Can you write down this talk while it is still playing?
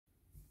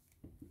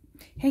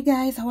Hey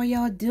guys, how are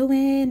y'all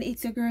doing?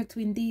 It's your girl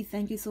Twin D.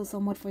 Thank you so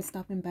much for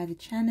stopping by the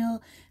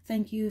channel.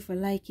 Thank you for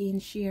liking,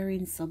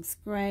 sharing,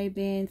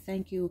 subscribing.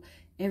 Thank you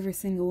every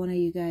single one of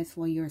you guys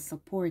for your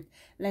support.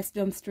 Let's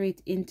jump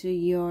straight into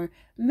your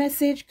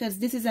message because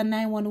this is a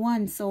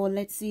 911. So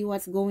let's see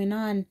what's going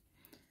on.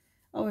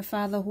 Our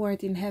Father who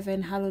art in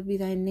heaven, hallowed be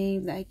thy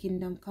name. Thy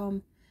kingdom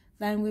come.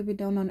 Thine will be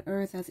done on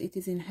earth as it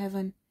is in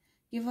heaven.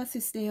 Give us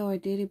this day our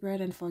daily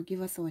bread and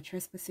forgive us our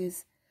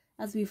trespasses,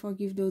 as we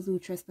forgive those who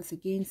trespass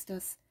against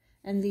us.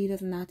 And lead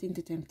us not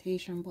into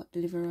temptation, but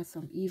deliver us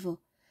from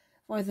evil.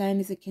 For thine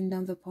is the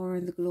kingdom, the power,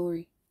 and the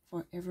glory,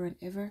 forever and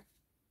ever.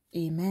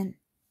 Amen.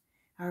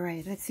 All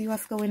right, let's see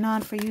what's going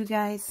on for you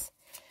guys.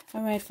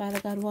 All right, Father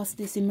God, what's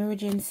this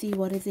emergency?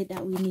 What is it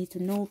that we need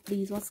to know,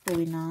 please? What's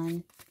going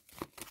on?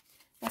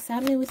 What's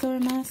happening with our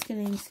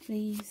masculines,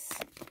 please?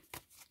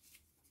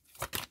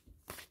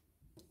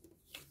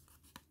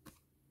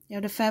 You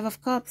have the 5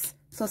 of Cups.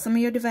 So some of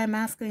your divine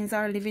masculines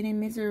are living in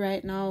misery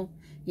right now.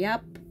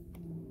 Yep.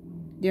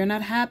 They're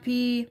not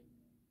happy.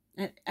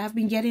 I've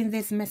been getting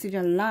this message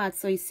a lot.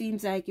 So it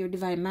seems like your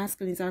divine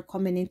masculines are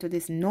coming into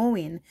this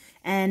knowing.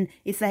 And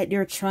it's like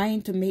they're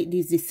trying to make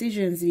these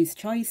decisions, these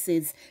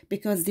choices,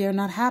 because they're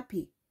not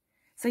happy.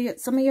 So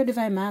some of your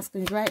divine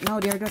masculines right now,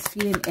 they're just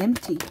feeling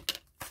empty.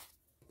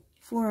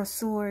 4 of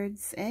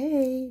Swords.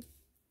 Hey.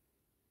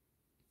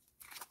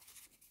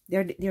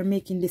 They're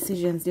making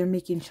decisions, they're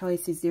making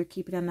choices, they're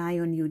keeping an eye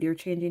on you, they're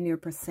changing your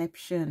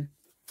perception.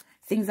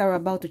 Things are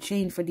about to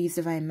change for these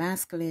divine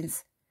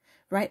masculines.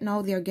 Right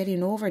now, they're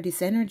getting over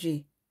this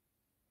energy.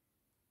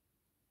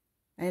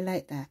 I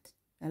like that.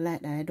 I like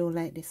that. I don't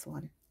like this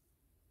one.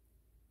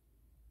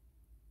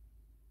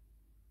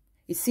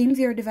 It seems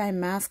your divine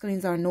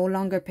masculines are no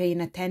longer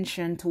paying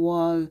attention to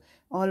all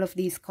of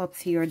these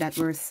cups here that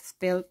were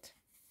spilt,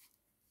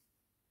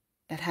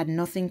 that had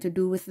nothing to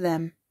do with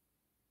them.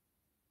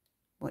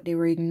 But they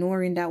were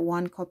ignoring that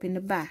one cup in the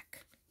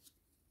back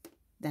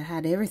that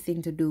had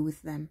everything to do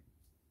with them.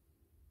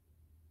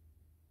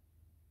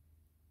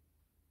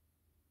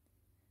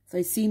 So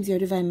it seems your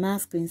divine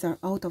masculines are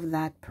out of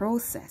that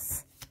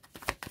process.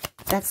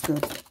 That's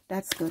good.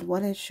 That's good.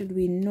 What else should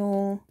we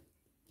know?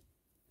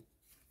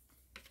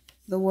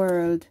 The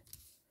World.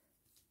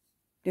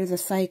 There's a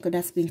cycle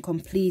that's been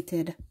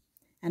completed.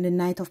 And the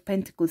Knight of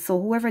Pentacles.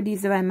 So whoever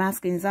these divine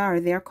masculines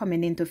are, they're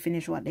coming in to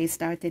finish what they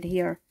started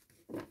here.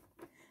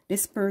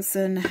 This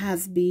person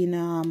has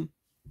been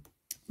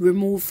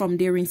removed from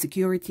their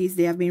insecurities.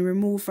 They have been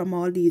removed from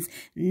all these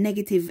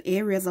negative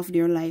areas of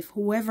their life.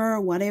 Whoever,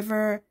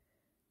 whatever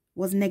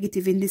was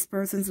negative in this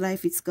person's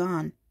life, it's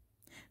gone.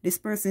 This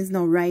person is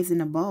now rising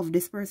above.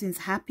 This person is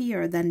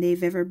happier than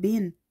they've ever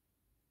been.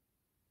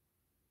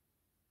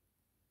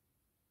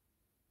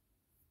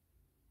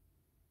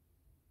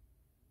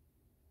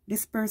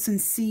 This person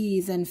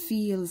sees and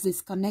feels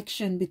this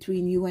connection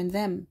between you and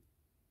them.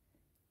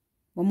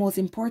 But most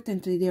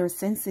importantly, they are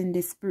sensing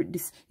this spirit.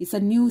 It's a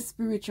new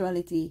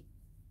spirituality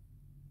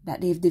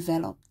that they've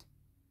developed.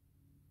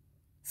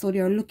 So they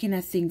are looking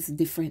at things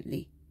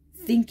differently,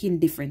 thinking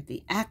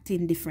differently,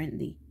 acting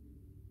differently.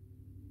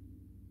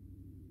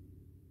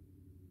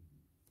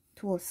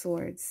 2 of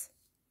Swords.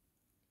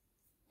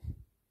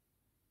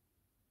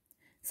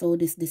 So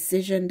this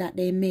decision that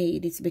they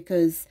made, it's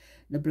because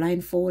the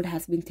blindfold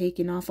has been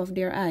taken off of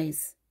their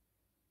eyes.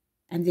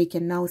 And they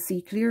can now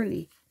see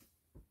clearly.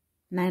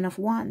 9 of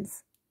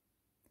Wands.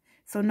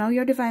 So now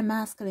your divine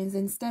masculines,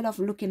 instead of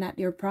looking at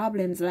their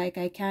problems like,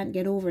 I can't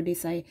get over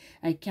this, I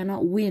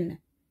cannot win.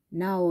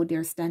 Now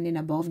they're standing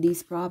above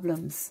these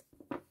problems.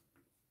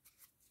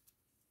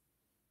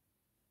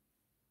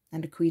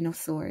 And the Queen of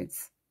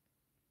Swords.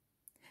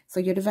 So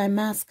your divine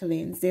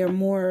masculines, they're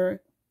more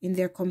in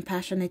their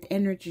compassionate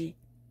energy.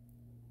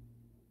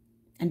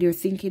 And they're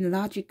thinking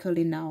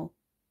logically now.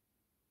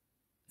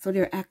 So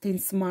they're acting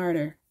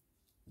smarter.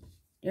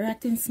 They're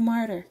acting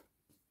smarter.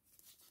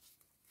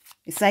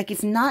 It's like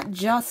it's not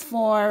just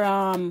for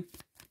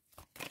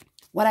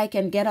what I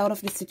can get out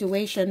of the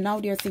situation.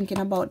 Now they're thinking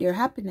about their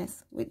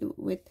happiness with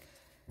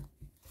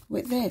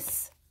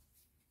this.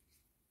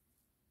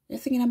 They're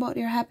thinking about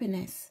their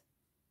happiness.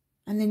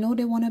 And they know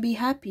they want to be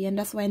happy. And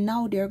that's why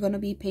now they're going to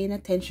be paying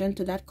attention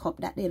to that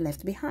cup that they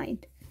left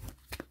behind.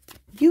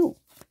 You.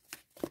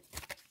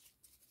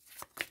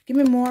 Give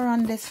me more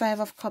on this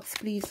 5 of Cups,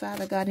 please,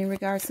 Father God, in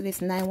regards to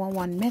this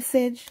 911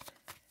 message.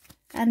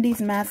 And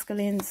these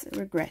masculines'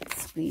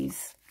 regrets,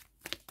 please.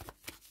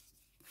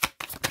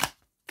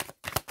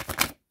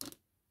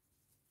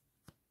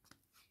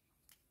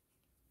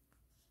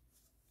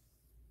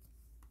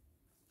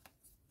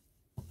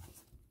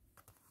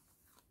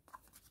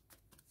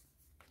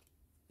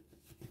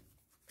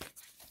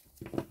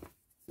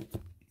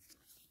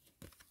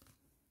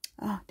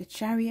 Oh, the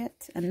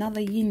Chariot,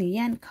 another Yin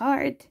Yang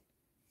card,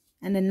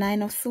 and the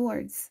 9 of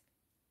Swords.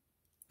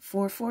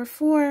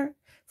 444.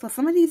 So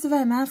some of these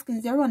divine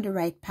masculines, they're on the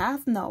right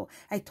path now.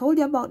 I told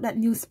you about that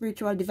new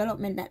spiritual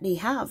development that they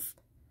have.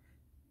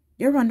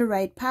 They're on the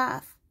right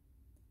path.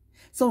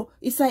 So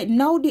it's like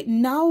now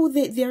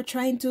they're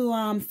trying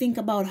to think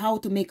about how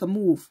to make a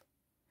move.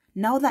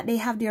 Now that they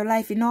have their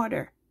life in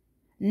order.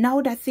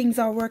 Now that things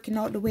are working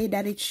out the way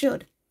that it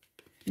should.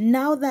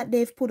 Now that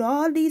they've put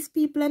all these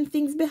people and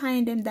things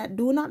behind them that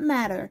do not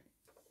matter.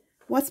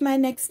 What's my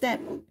next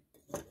step?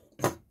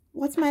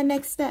 What's my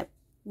next step?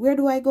 Where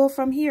do I go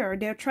from here?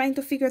 They're trying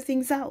to figure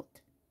things out.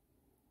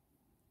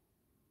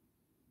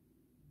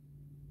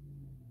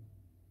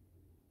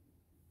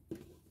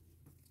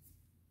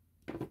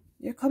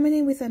 They're coming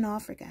in with an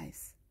offer,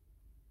 guys.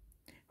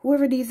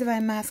 Whoever these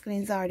divine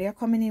masculines are, they're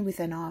coming in with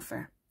an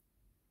offer.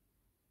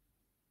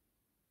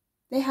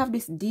 They have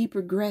this deep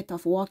regret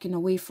of walking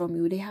away from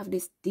you. They have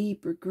this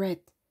deep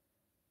regret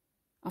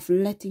of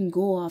letting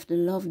go of the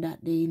love that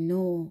they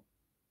know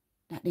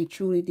that they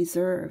truly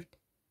deserved.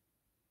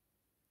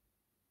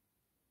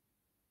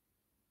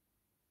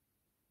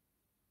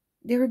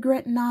 They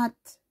regret not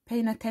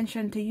paying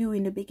attention to you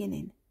in the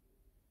beginning.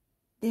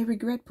 They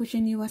regret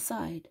pushing you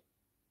aside.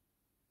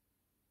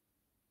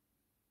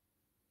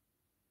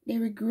 They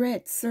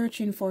regret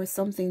searching for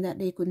something that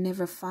they could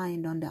never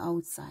find on the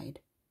outside.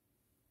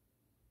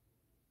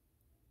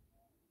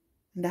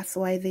 And that's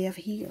why they have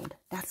healed.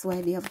 That's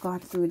why they have gone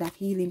through that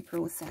healing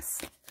process.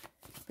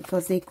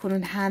 Because they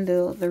couldn't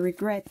handle the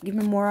regret. Give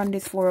me more on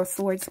this Four of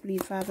Swords,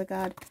 please, Father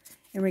God.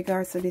 In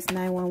regards to this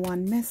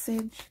 911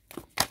 message.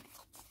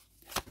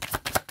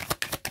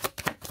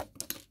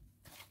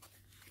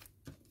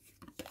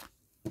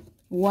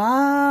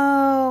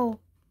 Wow.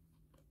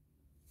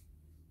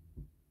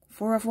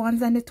 Four of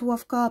Wands and the Two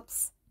of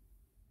Cups.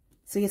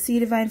 So you see,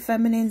 divine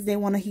feminines, they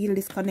want to heal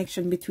this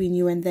connection between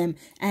you and them.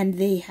 And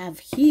they have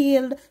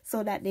healed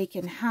so that they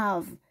can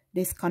have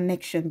this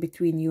connection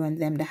between you and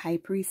them, the High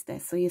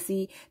Priestess. So you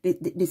see,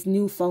 this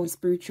newfound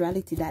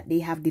spirituality that they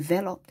have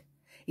developed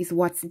is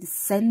what's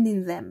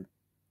sending them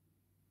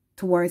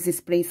towards this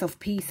place of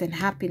peace and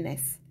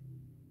happiness.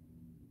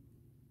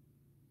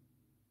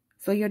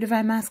 So your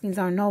divine masculines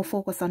are now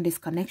focused on this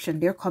connection.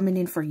 They're coming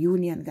in for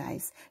union,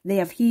 guys. They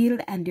have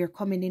healed and they're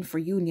coming in for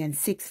union.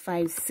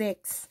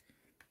 656.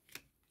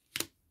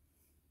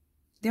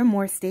 They're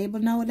more stable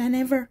now than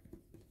ever.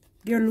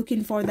 They're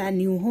looking for that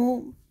new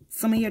home.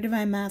 Some of your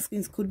divine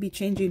masculines could be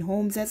changing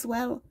homes as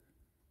well.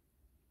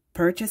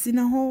 Purchasing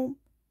a home.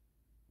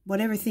 But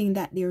everything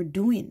that they're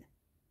doing,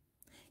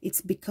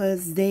 it's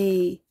because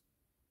they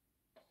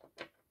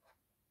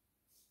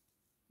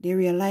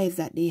realize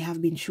that they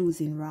have been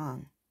choosing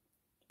wrong.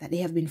 That they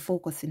have been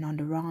focusing on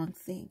the wrong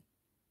thing.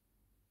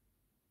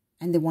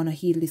 And they want to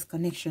heal this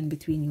connection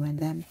between you and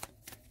them.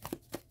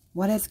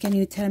 What else can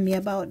you tell me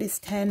about this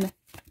 10?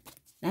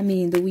 I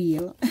mean, the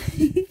wheel.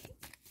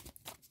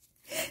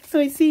 So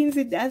it seems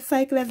that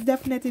cycle has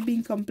definitely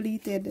been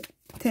completed.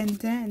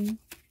 10-10.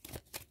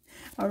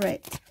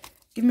 Alright.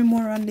 Give me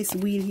more on this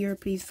wheel here,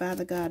 please,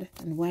 Father God.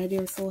 And why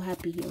they're so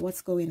happy here.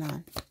 What's going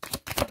on?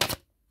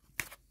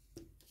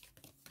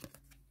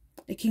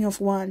 The King of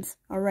Wands.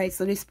 Alright,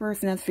 so this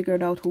person has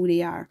figured out who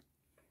they are.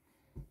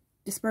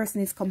 This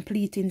person is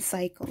completing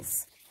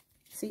cycles.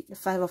 See, the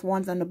Five of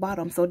Wands on the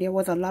bottom. So there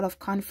was a lot of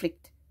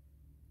conflict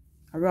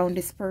around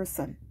this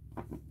person.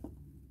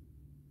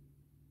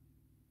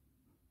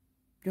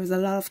 There was a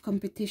lot of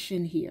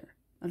competition here.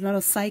 A lot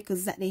of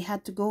cycles that they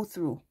had to go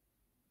through.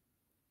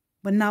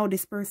 But now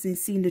this person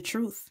is seeing the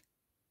truth.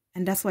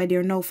 And that's why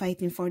they're now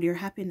fighting for their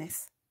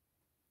happiness.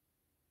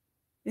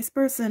 This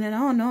person,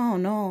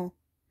 no.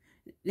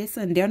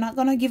 Listen, they're not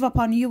going to give up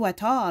on you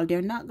at all.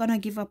 They're not going to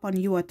give up on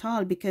you at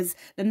all. Because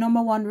the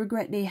number one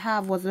regret they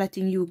have was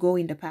letting you go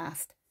in the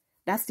past.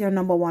 That's their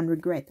number one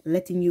regret.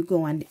 Letting you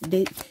go. And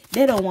they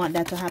don't want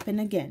that to happen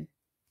again.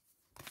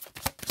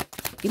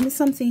 Give me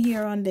something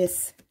here on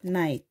this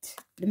Knight.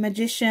 The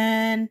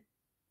Magician.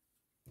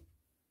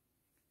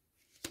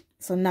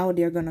 So now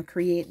they're going to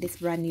create this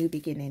brand new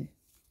beginning.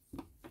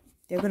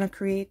 They're going to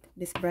create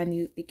this brand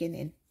new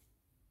beginning.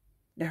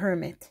 The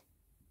Hermit.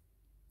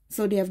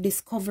 So they have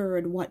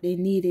discovered what they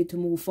needed to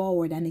move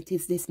forward. And it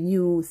is this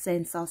new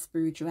sense of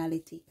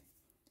spirituality.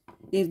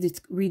 They've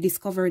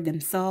rediscovered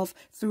themselves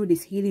through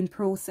this healing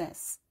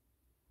process.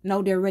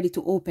 Now they're ready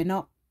to open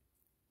up.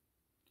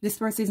 This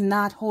person is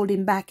not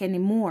holding back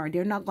anymore.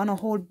 They're not going to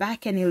hold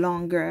back any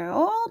longer.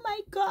 Oh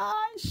my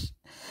gosh.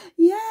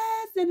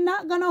 Yes, they're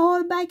not going to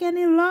hold back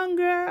any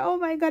longer. Oh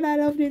my God, I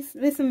love this.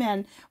 Listen,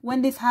 man,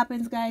 when this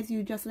happens, guys,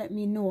 you just let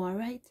me know, all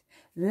right?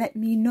 Let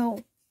me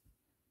know.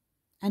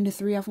 And the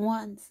Three of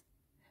Wands.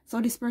 So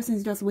this person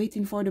is just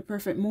waiting for the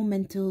perfect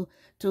moment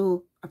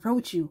to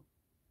approach you.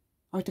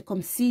 Or to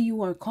come see you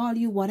or call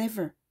you,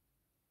 whatever.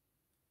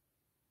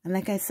 And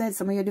like I said,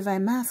 some of your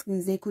divine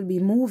masculines, they could be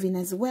moving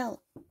as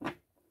well.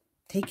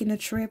 Taking a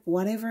trip,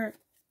 whatever.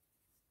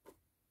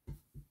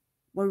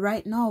 But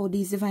right now,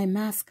 these divine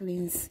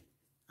masculines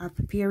are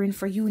preparing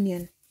for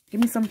union.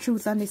 Give me some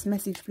truth on this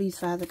message, please,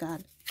 Father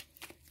God.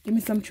 Give me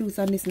some truth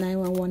on this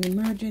 911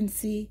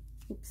 emergency.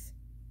 Oops.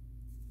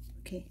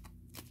 Okay.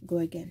 Go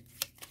again.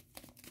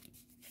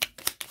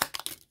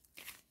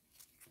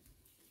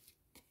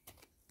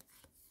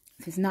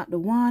 This is not the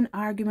one.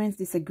 Arguments,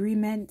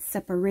 disagreement,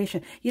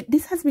 separation. Yet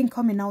this has been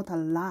coming out a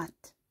lot.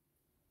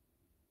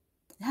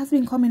 It has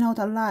been coming out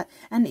a lot.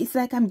 And it's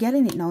like I'm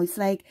getting it now. It's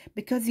like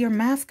because your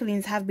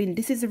masculines have been,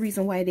 this is the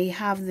reason why they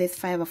have this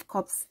 5 of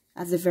Cups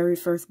at the very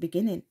first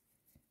beginning.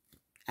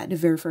 At the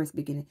very first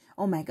beginning.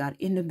 Oh my God,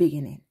 in the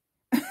beginning.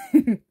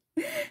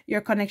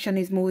 Your connection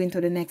is moving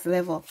to the next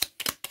level.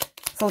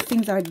 So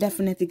things are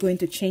definitely going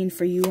to change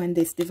for you and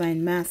this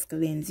divine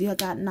masculines. You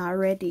got not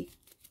ready.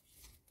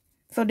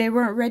 So they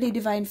weren't ready,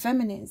 divine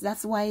feminines.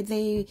 That's why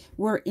they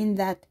were in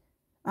that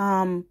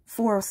 4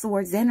 of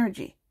Swords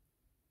energy.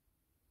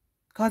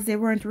 Because they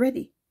weren't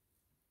ready.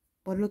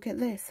 But look at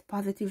this.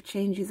 Positive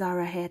changes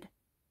are ahead.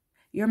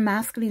 Your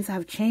masculines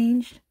have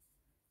changed.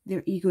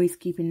 Their ego is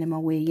keeping them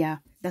away. Yeah.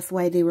 That's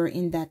why they were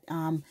in that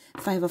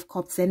 5 of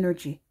Cups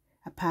energy.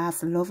 A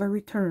past lover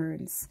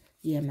returns.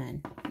 Yeah,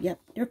 man. Yep.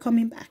 They're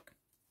coming back.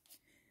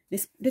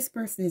 This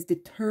person is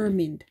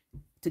determined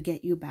to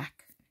get you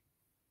back.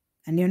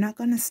 And they're not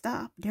going to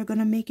stop. They're going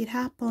to make it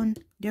happen.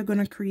 They're going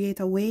to create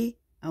a way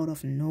out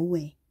of no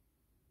way.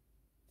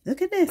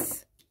 Look at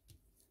this.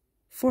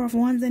 4 of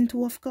Wands and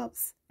 2 of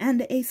Cups. And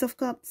the Ace of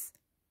Cups.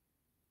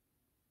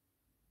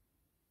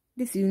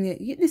 This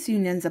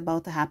union's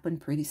about to happen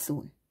pretty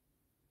soon.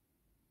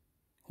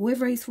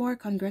 Whoever it's for,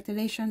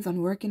 congratulations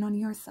on working on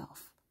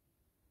yourself.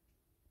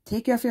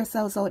 Take care of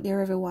yourselves out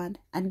there, everyone.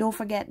 And don't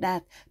forget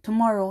that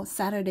tomorrow,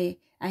 Saturday,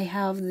 I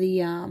have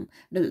the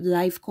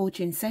live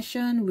coaching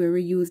session where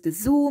we use the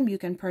Zoom. You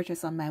can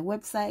purchase on my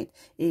website.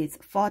 It's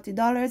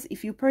 $40.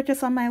 If you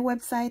purchase on my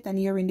website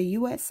and you're in the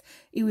US,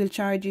 it will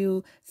charge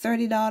you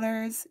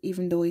 $30,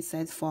 even though it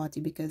says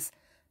 $40 because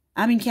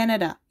I'm in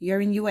Canada. You're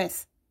in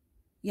US.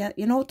 Yeah,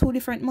 you know, two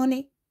different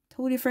money.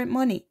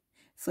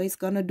 So it's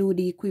going to do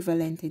the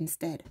equivalent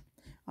instead.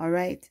 All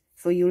right.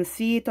 So you'll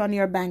see it on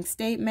your bank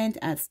statement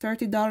as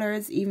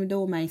 $30, even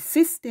though my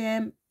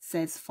system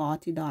says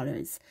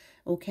 $40.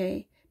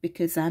 Okay.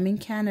 Because I'm in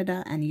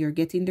Canada and you're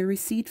getting the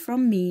receipt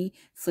from me.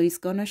 So it's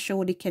going to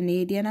show the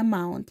Canadian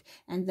amount.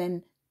 And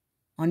then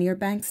on your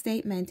bank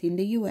statement in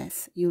the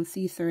US, you'll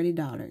see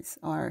 $30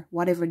 or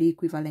whatever the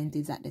equivalent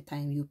is at the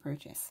time you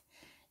purchase.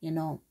 You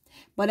know.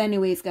 But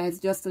anyways, guys,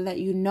 just to let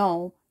you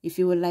know, if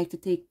you would like to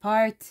take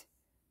part,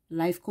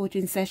 life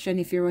coaching session,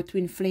 if you're a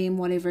twin flame,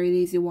 whatever it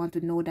is you want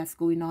to know that's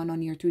going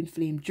on your twin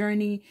flame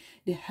journey,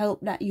 the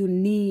help that you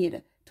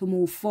need to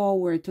move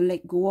forward, to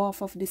let go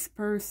off of this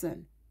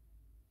person,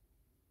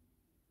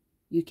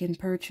 you can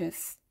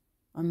purchase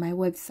on my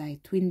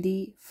website,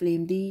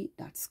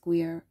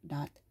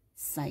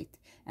 twindflamed.square.site.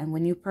 And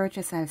when you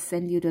purchase, I'll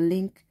send you the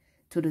link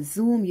to the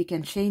Zoom. You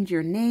can change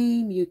your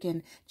name. You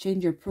can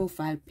change your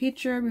profile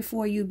picture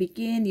before you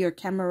begin. Your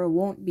camera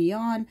won't be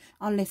on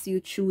unless you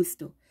choose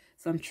to.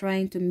 So I'm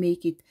trying to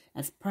make it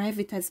as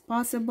private as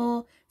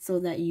possible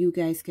so that you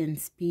guys can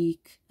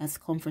speak as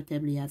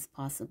comfortably as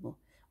possible.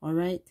 All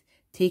right.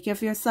 Take care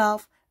of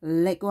yourself.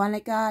 Let go and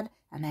let God.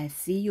 And I'll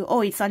see you.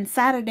 Oh, it's on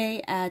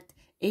Saturday at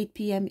 8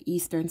 p.m.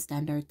 Eastern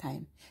Standard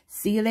Time.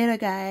 See you later,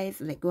 guys.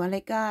 Let go and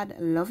let God.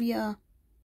 Love ya.